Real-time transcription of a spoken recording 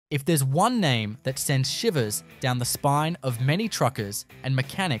If there's one name that sends shivers down the spine of many truckers and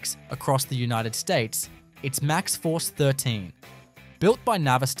mechanics across the United States, it's MaxxForce 13. Built by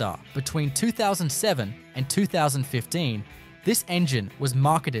Navistar between 2007 and 2015, this engine was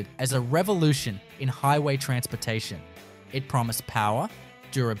marketed as a revolution in highway transportation. It promised power,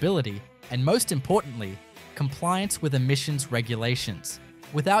 durability, and most importantly, compliance with emissions regulations,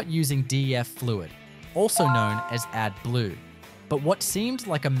 without using DEF fluid, also known as AdBlue. But what seemed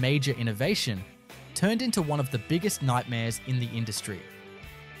like a major innovation turned into one of the biggest nightmares in the industry.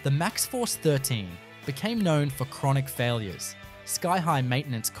 The MaxxForce 13 became known for chronic failures, sky-high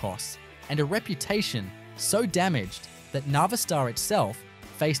maintenance costs, and a reputation so damaged that Navistar itself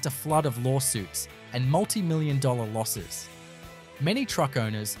faced a flood of lawsuits and multi-million-dollar losses. Many truck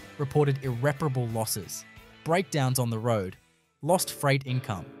owners reported irreparable losses, breakdowns on the road, lost freight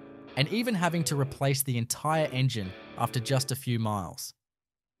income, and even having to replace the entire engine after just a few miles.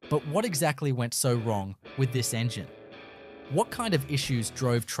 But what exactly went so wrong with this engine? What kind of issues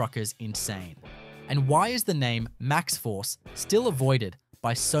drove truckers insane? And why is the name MaxxForce still avoided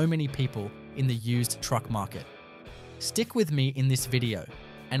by so many people in the used truck market? Stick with me in this video,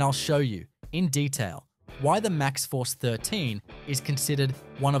 and I'll show you, in detail, why the MaxxForce 13 is considered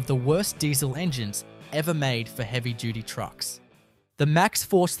one of the worst diesel engines ever made for heavy-duty trucks. The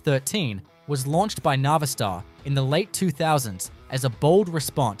MaxxForce 13 was launched by Navistar in the late 2000s as a bold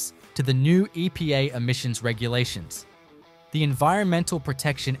response to the new EPA emissions regulations, the Environmental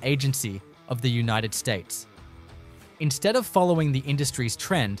Protection Agency of the United States. Instead of following the industry's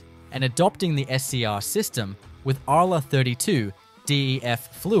trend and adopting the SCR system with Arla 32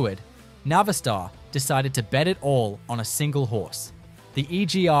 DEF fluid, Navistar decided to bet it all on a single horse, the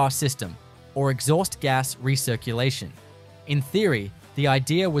EGR system, or exhaust gas recirculation. In theory, the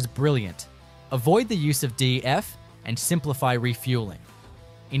idea was brilliant. Avoid the use of DEF and simplify refueling.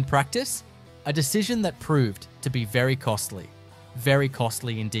 In practice, a decision that proved to be very costly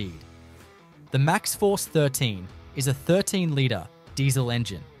indeed. The MaxxForce 13 is a 13-litre diesel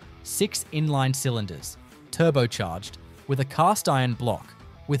engine, 6 inline cylinders, turbocharged, with a cast iron block,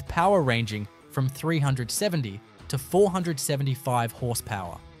 with power ranging from 370 to 475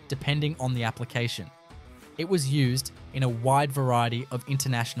 horsepower, depending on the application. It was used in a wide variety of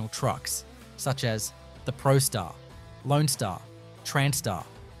international trucks, such as the ProStar, Lone Star, Transtar,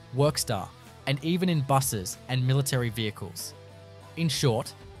 Workstar, and even in buses and military vehicles. In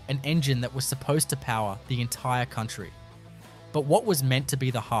short, an engine that was supposed to power the entire country. But what was meant to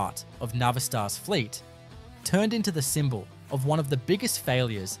be the heart of Navistar's fleet turned into the symbol of one of the biggest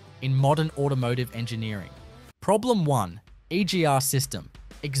failures in modern automotive engineering. Problem 1. EGR system,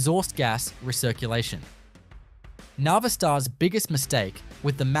 exhaust gas recirculation. Navistar's biggest mistake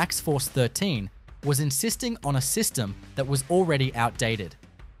with the MaxxForce 13 was insisting on a system that was already outdated,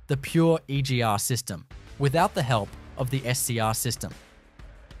 the pure EGR system, without the help of the SCR system.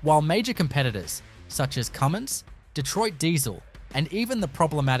 While major competitors, such as Cummins, Detroit Diesel, and even the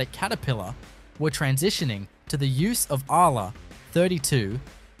problematic Caterpillar, were transitioning to the use of Arla 32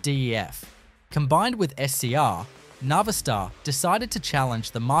 DEF. Combined with SCR, Navistar decided to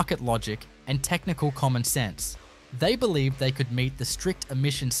challenge the market logic and technical common sense. They believed they could meet the strict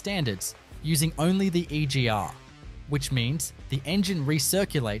emission standards using only the EGR, which means the engine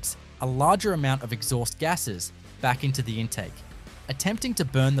recirculates a larger amount of exhaust gases back into the intake, attempting to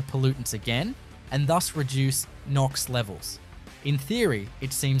burn the pollutants again and thus reduce NOx levels. In theory,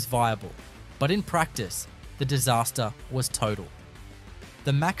 it seems viable, but in practice, the disaster was total.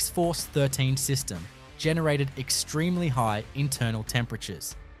 The MaxxForce 13 system generated extremely high internal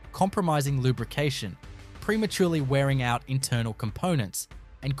temperatures, compromising lubrication, prematurely wearing out internal components,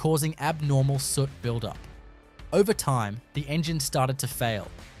 and causing abnormal soot buildup. Over time, the engine started to fail,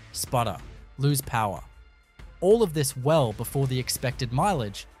 sputter, lose power. All of this well before the expected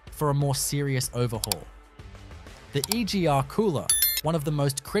mileage for a more serious overhaul. The EGR cooler, one of the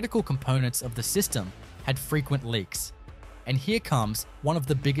most critical components of the system, had frequent leaks. And here comes one of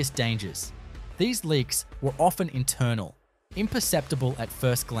the biggest dangers. These leaks were often internal, imperceptible at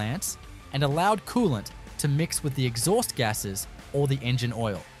first glance, and allowed coolant to mix with the exhaust gases or the engine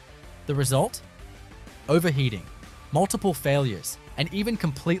oil. The result? Overheating, multiple failures, and even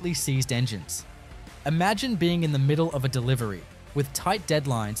completely seized engines. Imagine being in the middle of a delivery with tight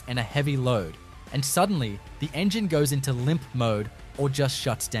deadlines and a heavy load, and suddenly the engine goes into limp mode or just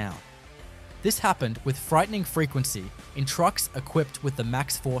shuts down. This happened with frightening frequency in trucks equipped with the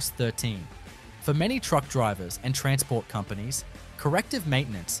MaxxForce 13. For many truck drivers and transport companies, corrective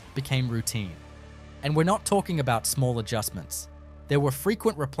maintenance became routine. And we're not talking about small adjustments. There were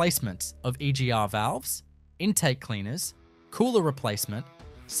frequent replacements of EGR valves, intake cleaners, cooler replacement,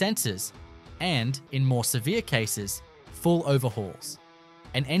 sensors, and, in more severe cases, full overhauls.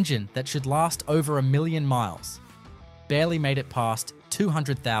 An engine that should last over 1 million miles barely made it past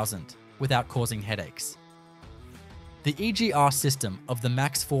 200,000 without causing headaches. The EGR system of the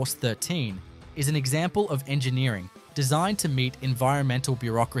MaxxForce 13 is an example of engineering designed to meet environmental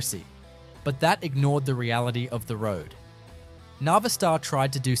bureaucracy, but that ignored the reality of the road. Navistar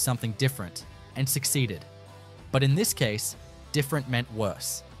tried to do something different and succeeded, but in this case, different meant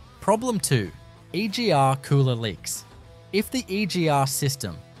worse. Problem 2. EGR cooler leaks. If the EGR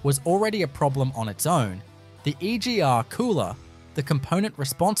system was already a problem on its own, the EGR cooler, the component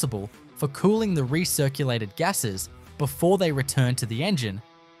responsible for cooling the recirculated gases before they return to the engine,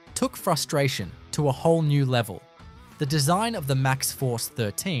 took frustration to a whole new level. The design of the MaxxForce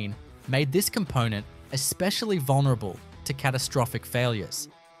 13 made this component especially vulnerable to catastrophic failures.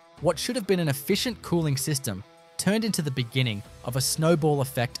 What should have been an efficient cooling system turned into the beginning of a snowball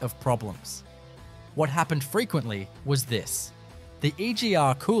effect of problems. What happened frequently was this. The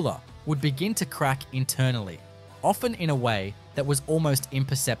EGR cooler would begin to crack internally, often in a way that was almost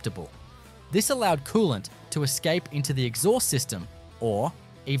imperceptible. This allowed coolant to escape into the exhaust system or,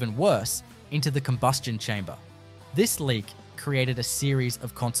 even worse, into the combustion chamber. This leak created a series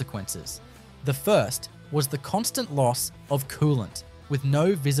of consequences. The first was the constant loss of coolant with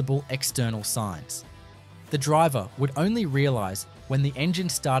no visible external signs. The driver would only realize when the engine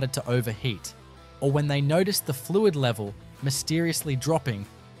started to overheat or when they noticed the fluid level mysteriously dropping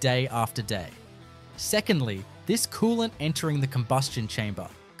day after day. Secondly, this coolant entering the combustion chamber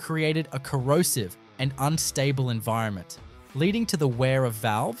created a corrosive and unstable environment, leading to the wear of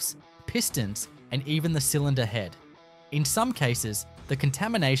valves, pistons, and even the cylinder head. In some cases, the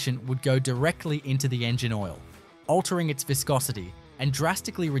contamination would go directly into the engine oil, altering its viscosity and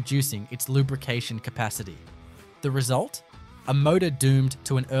drastically reducing its lubrication capacity. The result? A motor doomed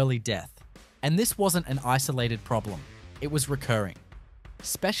to an early death. And this wasn't an isolated problem, it was recurring.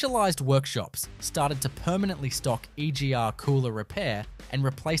 Specialized workshops started to permanently stock EGR cooler repair and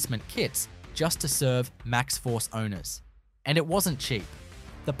replacement kits just to serve MaxxForce owners. And it wasn't cheap.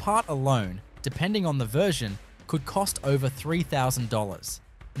 The part alone, depending on the version, could cost over $3,000,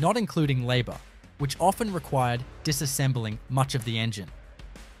 not including labor, which often required disassembling much of the engine.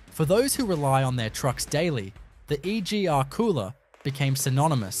 For those who rely on their trucks daily, the EGR cooler became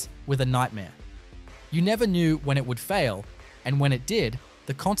synonymous with a nightmare. You never knew when it would fail, and when it did,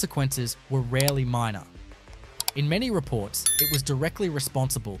 the consequences were rarely minor. In many reports, it was directly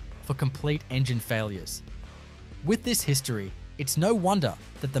responsible for complete engine failures. With this history, it's no wonder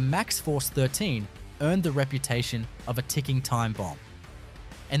that the MaxxForce 13 earned the reputation of a ticking time bomb.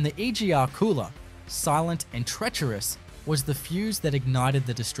 And the EGR cooler, silent and treacherous, was the fuse that ignited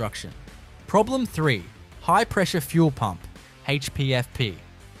the destruction. Problem 3. High pressure fuel pump, HPFP.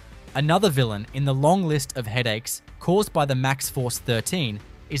 Another villain in the long list of headaches caused by the MaxxForce 13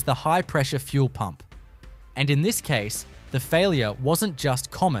 is the high pressure fuel pump. And in this case, the failure wasn't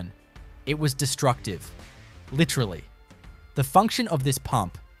just common, it was destructive. Literally. The function of this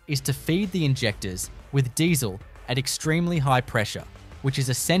pump is to feed the injectors with diesel at extremely high pressure, which is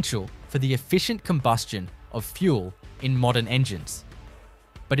essential for the efficient combustion of fuel in modern engines.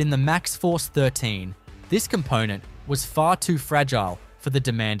 But in the MaxxForce 13, this component was far too fragile for the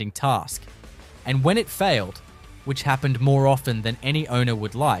demanding task. And when it failed, which happened more often than any owner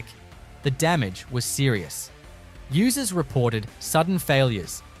would like, the damage was serious. Users reported sudden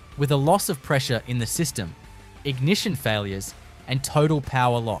failures with a loss of pressure in the system, ignition failures, and total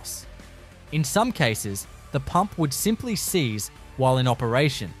power loss. In some cases, the pump would simply seize while in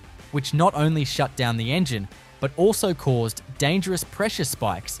operation, which not only shut down the engine, but also caused dangerous pressure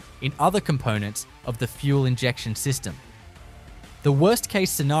spikes in other components of the fuel injection system. The worst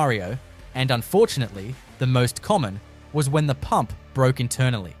case scenario, and unfortunately the most common, was when the pump broke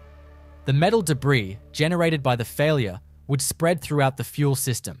internally. The metal debris generated by the failure would spread throughout the fuel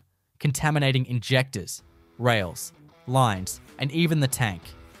system, contaminating injectors, rails, lines, and even the tank.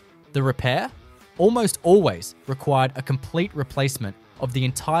 The repair almost always required a complete replacement of the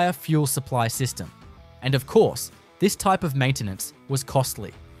entire fuel supply system. And of course, this type of maintenance was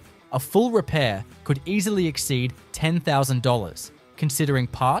costly. A full repair could easily exceed $10,000, considering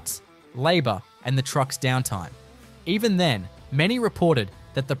parts, labor, and the truck's downtime. Even then, many reported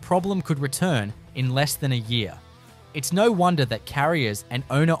that the problem could return in less than a year. It's no wonder that carriers and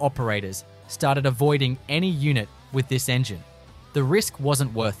owner-operators started avoiding any unit with this engine. The risk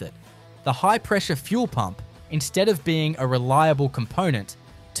wasn't worth it. The high-pressure fuel pump, instead of being a reliable component,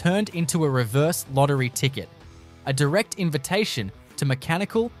 turned into a reverse lottery ticket, a direct invitation to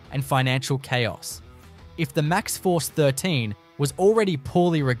mechanical and financial chaos. If the MaxxForce 13 was already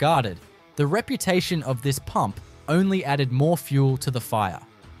poorly regarded, the reputation of this pump only added more fuel to the fire.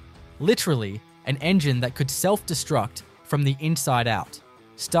 Literally, an engine that could self-destruct from the inside out,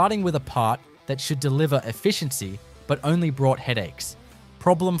 starting with a part that should deliver efficiency but only brought headaches.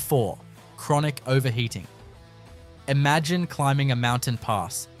 Problem 4. Chronic overheating. Imagine climbing a mountain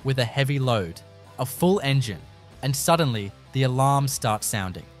pass with a heavy load, a full engine, and suddenly the alarms start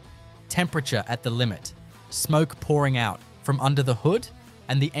sounding. Temperature at the limit, smoke pouring out from under the hood,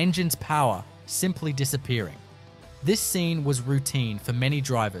 and the engine's power simply disappearing. This scene was routine for many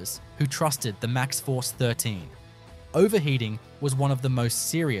drivers who trusted the MaxxForce 13. Overheating was one of the most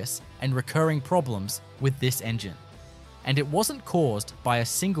serious and recurring problems with this engine. And it wasn't caused by a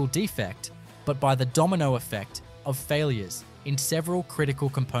single defect, but by the domino effect of failures in several critical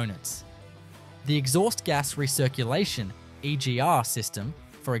components. The exhaust gas recirculation (EGR) system,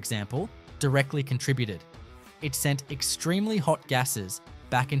 for example, directly contributed. It sent extremely hot gases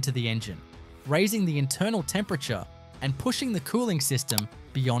back into the engine, raising the internal temperature and pushing the cooling system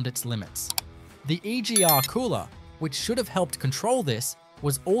beyond its limits. The EGR cooler, which should have helped control this,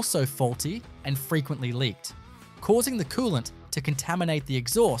 was also faulty and frequently leaked, causing the coolant to contaminate the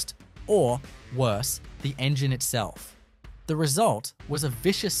exhaust or, worse, the engine itself. The result was a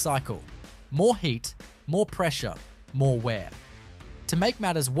vicious cycle: more heat, more pressure, more wear. To make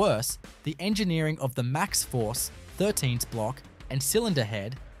matters worse, the engineering of the MaxxForce 13's block and cylinder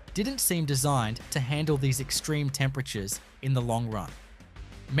head didn't seem designed to handle these extreme temperatures in the long run.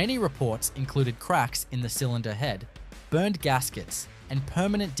 Many reports included cracks in the cylinder head, burned gaskets, and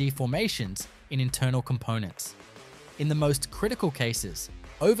permanent deformations in internal components. In the most critical cases,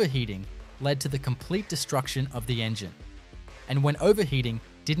 overheating led to the complete destruction of the engine. And when overheating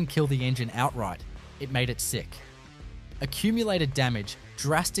didn't kill the engine outright, it made it sick. Accumulated damage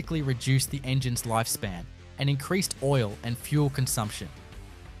drastically reduced the engine's lifespan and increased oil and fuel consumption.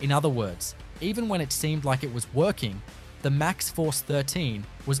 In other words, even when it seemed like it was working, the MaxxForce 13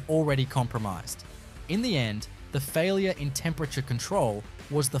 was already compromised. In the end, the failure in temperature control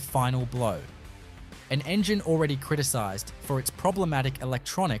was the final blow. An engine already criticized for its problematic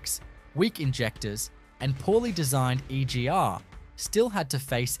electronics, weak injectors, and poorly designed EGR still had to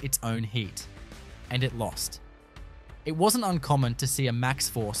face its own heat. And it lost. It wasn't uncommon to see a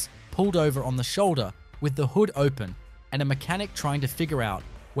MaxxForce pulled over on the shoulder with the hood open and a mechanic trying to figure out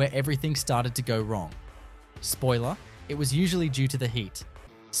where everything started to go wrong. Spoiler, it was usually due to the heat.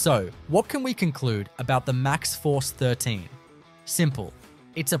 So, what can we conclude about the MaxxForce 13? Simple.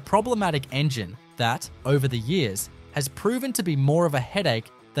 It's a problematic engine that, over the years, has proven to be more of a headache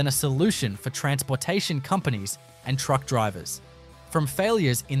than a solution for transportation companies and truck drivers. From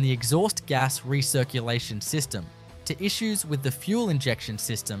failures in the exhaust gas recirculation system to issues with the fuel injection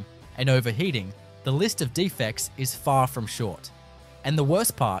system and overheating, the list of defects is far from short. And the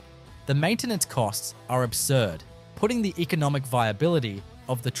worst part, the maintenance costs are absurd, putting the economic viability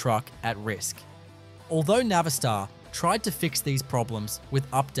of the truck at risk. Although Navistar tried to fix these problems with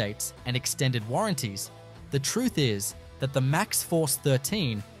updates and extended warranties, the truth is that the MaxxForce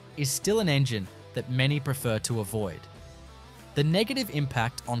 13 is still an engine that many prefer to avoid. The negative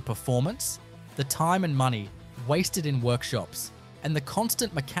impact on performance, the time and money wasted in workshops, and the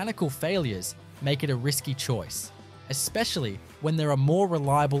constant mechanical failures make it a risky choice, especially when there are more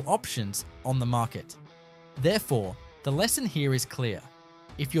reliable options on the market. Therefore, the lesson here is clear.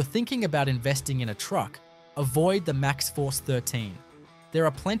 If you're thinking about investing in a truck, avoid the MaxxForce 13. There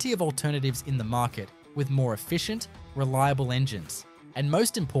are plenty of alternatives in the market with more efficient, reliable engines, and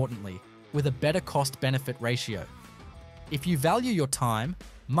most importantly, with a better cost-benefit ratio. If you value your time,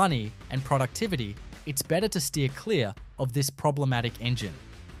 money, and productivity, it's better to steer clear of this problematic engine.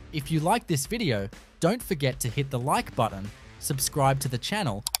 If you like this video, don't forget to hit the like button, subscribe to the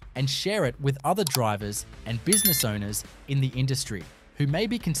channel, and share it with other drivers and business owners in the industry who may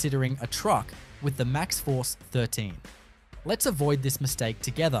be considering a truck with the MaxxForce 13. Let's avoid this mistake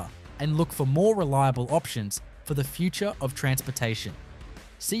together and look for more reliable options for the future of transportation.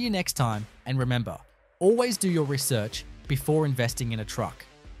 See you next time, and remember, always do your research before investing in a truck.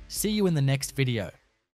 See you in the next video.